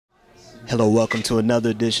Hello, welcome to another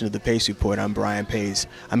edition of the Pace Report. I'm Brian Pace.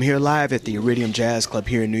 I'm here live at the Iridium Jazz Club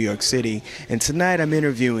here in New York City, and tonight I'm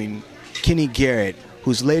interviewing Kenny Garrett,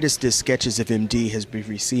 whose latest disc, Sketches of MD, has been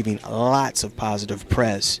receiving lots of positive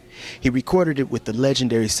press. He recorded it with the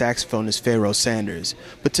legendary saxophonist Pharaoh Sanders,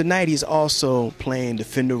 but tonight he's also playing the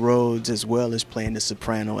Fender Rhodes as well as playing the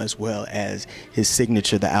soprano as well as his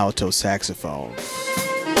signature, the alto saxophone.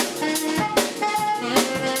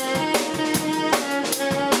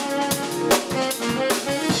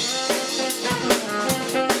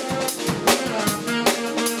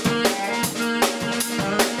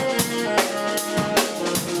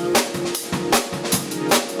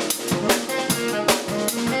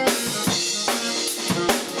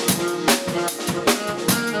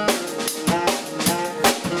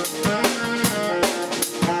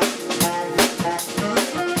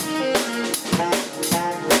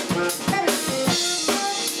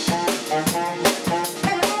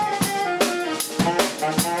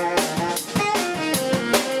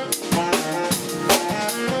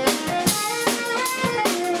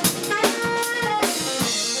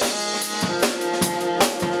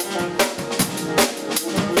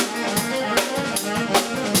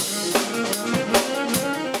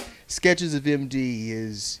 Sketches of MD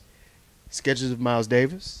is Sketches of Miles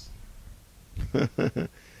Davis?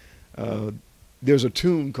 There's a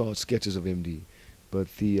tune called Sketches of MD, but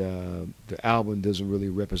the album doesn't really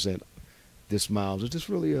represent this Miles. It's just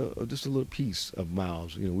really just a little piece of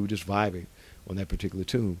Miles. You know, we were just vibing on that particular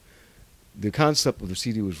tune. The concept of the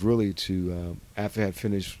CD was really to, after I had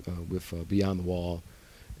finished with Beyond the Wall,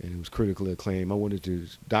 and it was critically acclaimed, I wanted to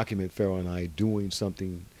document Pharaoh and I doing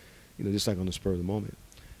something, you know, just like on the spur of the moment.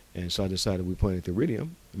 And so I decided we'd play at the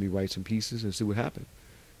Iridium, and we write some pieces and see what happened.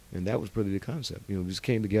 And that was pretty the concept. You know, we just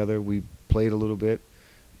came together, we played a little bit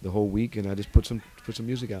the whole week, and I just put some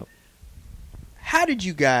music out. How did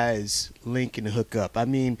you guys link and hook up? I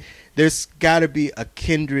mean, there's got to be a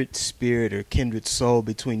kindred spirit or kindred soul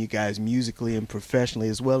between you guys musically and professionally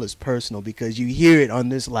as well as personal, because you hear it on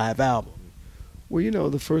this live album. Well, you know,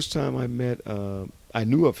 the first time I met, I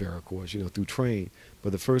knew of Pharaoh, of course, you know, through Train.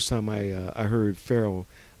 But the first time I heard Pharaoh,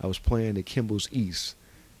 I was playing at Kimball's East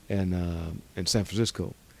in San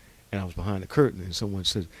Francisco, and I was behind the curtain, and someone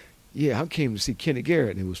said, "Yeah, I came to see Kenny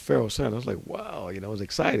Garrett," and it was Pharaoh Sanders. I was like, "Wow," you know, I was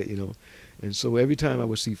excited, you know. And so every time I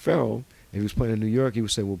would see Pharaoh, and he was playing in New York, he would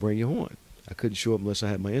say, "Well, bring your horn." I couldn't show up unless I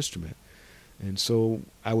had my instrument, and so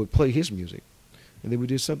I would play his music. And then we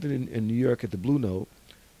did something in New York at the Blue Note,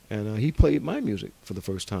 and he played my music for the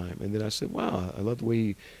first time. And then I said, "Wow, I love the way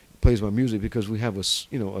he plays my music," because we have a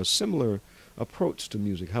similar approach to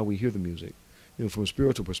music, how we hear the music, you know, from a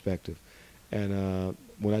spiritual perspective. And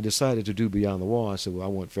when I decided to do Beyond the Wall, I said, well, I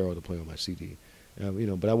want Pharaoh to play on my CD, you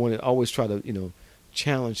know, but I want to always try to, you know,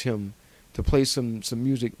 challenge him to play some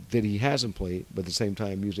music that he hasn't played, but at the same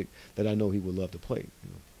time music that I know he would love to play. You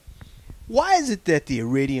know. Why is it that the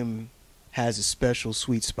Iridium has a special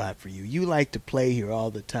sweet spot for you? You like to play here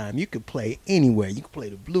all the time. You could play anywhere. You could play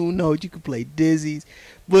the Blue Note, you could play Dizzy's,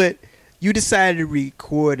 but you decided to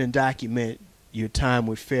record and document your time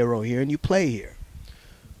with Pharaoh here, and you play here.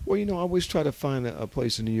 Well, you know, I always try to find a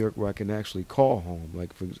place in New York where I can actually call home.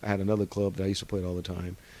 Like, I had another club that I used to play it all the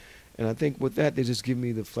time. And I think with that, they just give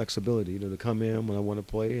me the flexibility, you know, to come in when I want to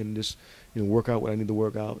play and just, you know, work out what I need to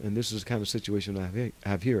work out. And this is the kind of situation I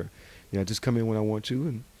have here. You know, I just come in when I want to,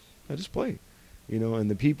 and I just play. You know, and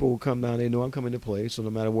the people come down, they know I'm coming to play, so no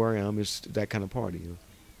matter where I am, it's that kind of party, you know.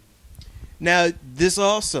 Now, this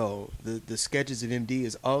also, the Sketches of MD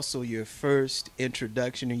is also your first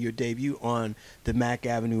introduction and your debut on the Mack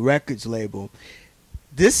Avenue Records label.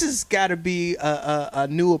 This has got to be a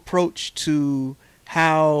new approach to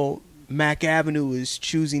how Mack Avenue is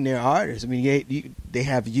choosing their artists. I mean, they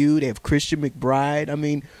have you, they have Christian McBride. I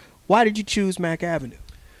mean, why did you choose Mack Avenue?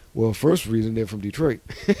 Well, first reason, they're from Detroit.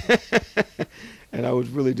 And I was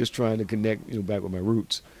really just trying to connect, you know, back with my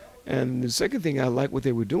roots. And the second thing, I like what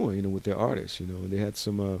they were doing, you know, with their artists. You know, they had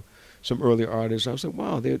some early artists. I was like,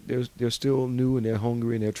 wow, they're still new and they're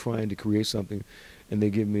hungry and they're trying to create something, and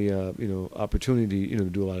they give me you know, opportunity, you know,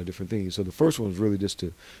 to do a lot of different things. So the first one was really just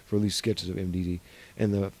to release Sketches of MDD,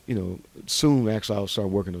 and you know, soon actually I'll start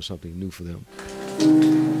working on something new for them.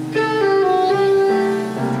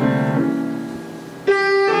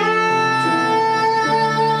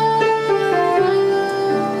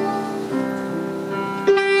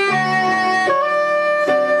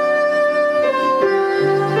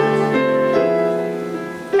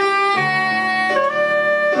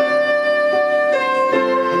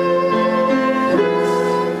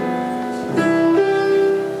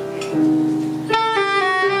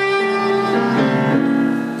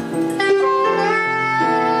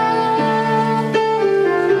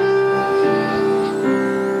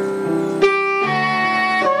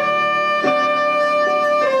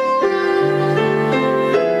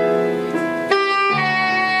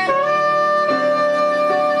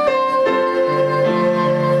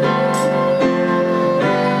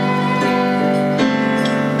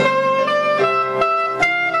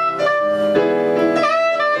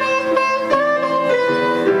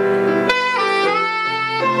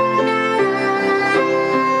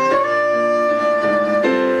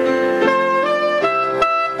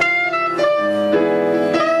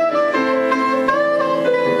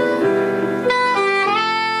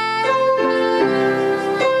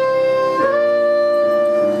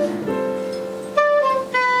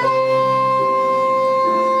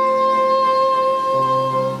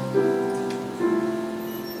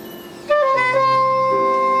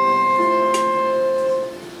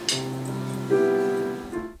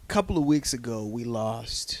 weeks ago, we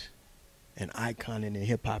lost an icon in the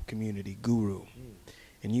hip-hop community, Guru.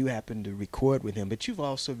 And you happened to record with him, but you've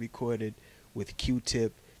also recorded with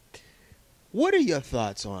Q-Tip. What are your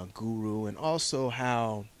thoughts on Guru, and also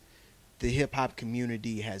how the hip-hop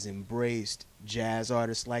community has embraced jazz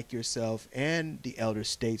artists like yourself and the elder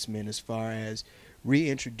statesmen as far as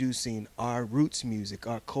reintroducing our roots music,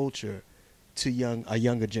 our culture, to a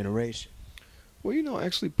younger generation? Well, you know,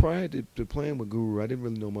 actually prior to playing with Guru, I didn't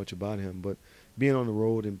really know much about him, but being on the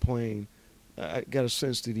road and playing, I got a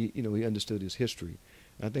sense that he understood his history.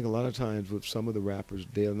 And I think a lot of times with some of the rappers,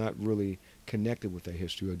 they are not really connected with their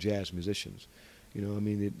history, or jazz musicians. You know, I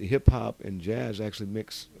mean, the hip-hop and jazz actually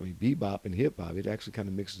mix, I mean, bebop and hip-hop, it actually kind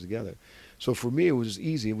of mixes together. So for me, it was just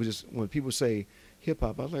easy. It was just, when people say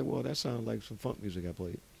hip-hop, I was like, well, that sounds like some funk music I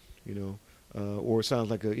played, you know, or it sounds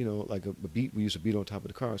like a beat we used to beat on top of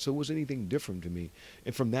the car. So it wasn't anything different to me,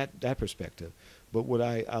 and from that perspective. But what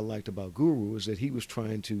I liked about Guru is that he was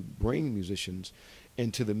trying to bring musicians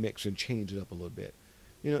into the mix and change it up a little bit.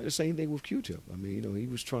 You know, the same thing with Q-Tip. I mean, you know, he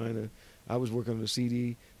was trying to, I was working on a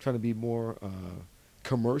CD, trying to be more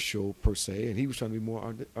commercial per se, and he was trying to be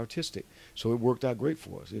more artistic. So it worked out great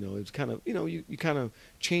for us. You know, it's kind of, you know, you kind of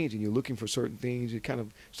change and you're looking for certain things. You kind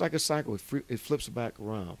of, it's like a cycle. It flips back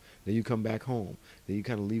around. Then you come back home. Then you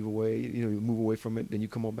kind of leave away, you know, you move away from it. Then you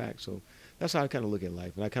come on back. So that's how I kind of look at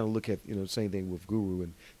life. And I kind of look at, you know, the same thing with Guru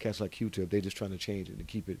and cats like Q-Tip. They're just trying to change it and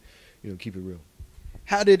keep it, you know, keep it real.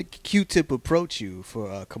 How did Q-Tip approach you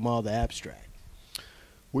for Kamal the Abstract?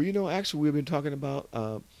 Well, you know, actually, we've been talking about,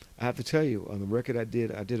 I have to tell you, on the record I did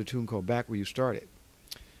a tune called Back Where You Started.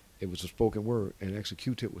 It was a spoken word, and actually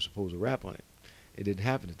Q-Tip was supposed to rap on it. It didn't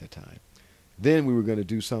happen at that time. Then we were going to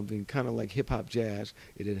do something kind of like hip-hop jazz.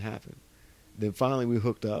 It didn't happen. Then finally we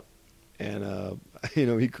hooked up, and,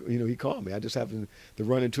 he called me. I just happened to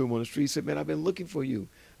run into him on the street. He said, man, I've been looking for you.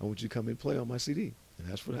 I want you to come and play on my CD. And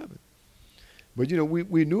that's what happened. But, you know,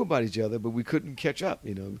 we knew about each other, but we couldn't catch up,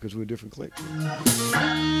 you know, because we were different cliques.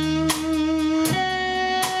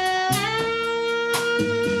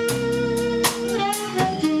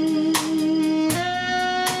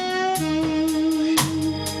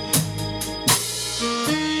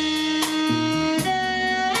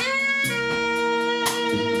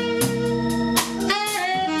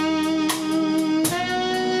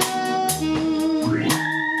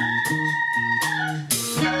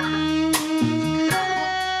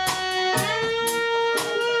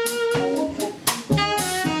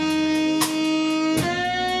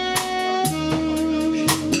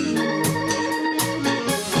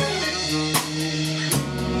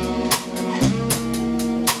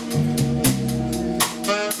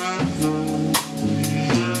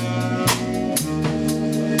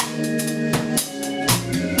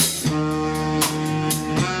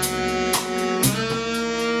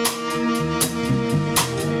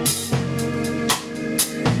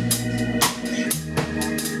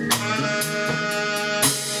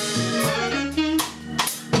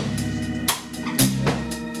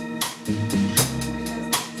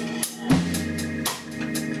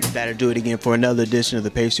 That'll do it again for another edition of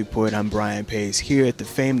the Pace Report. I'm Brian Pace here at the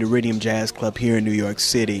famed Iridium Jazz Club here in New York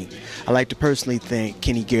City. I'd like to personally thank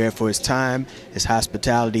Kenny Garrett for his time, his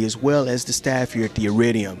hospitality, as well as the staff here at the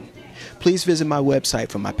Iridium. Please visit my website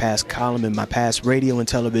for my past column and my past radio and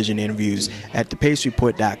television interviews at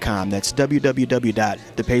thepacereport.com. That's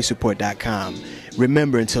www.thepacereport.com.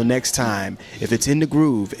 Remember, until next time, if it's in the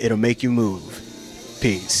groove, it'll make you move.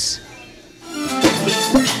 Peace.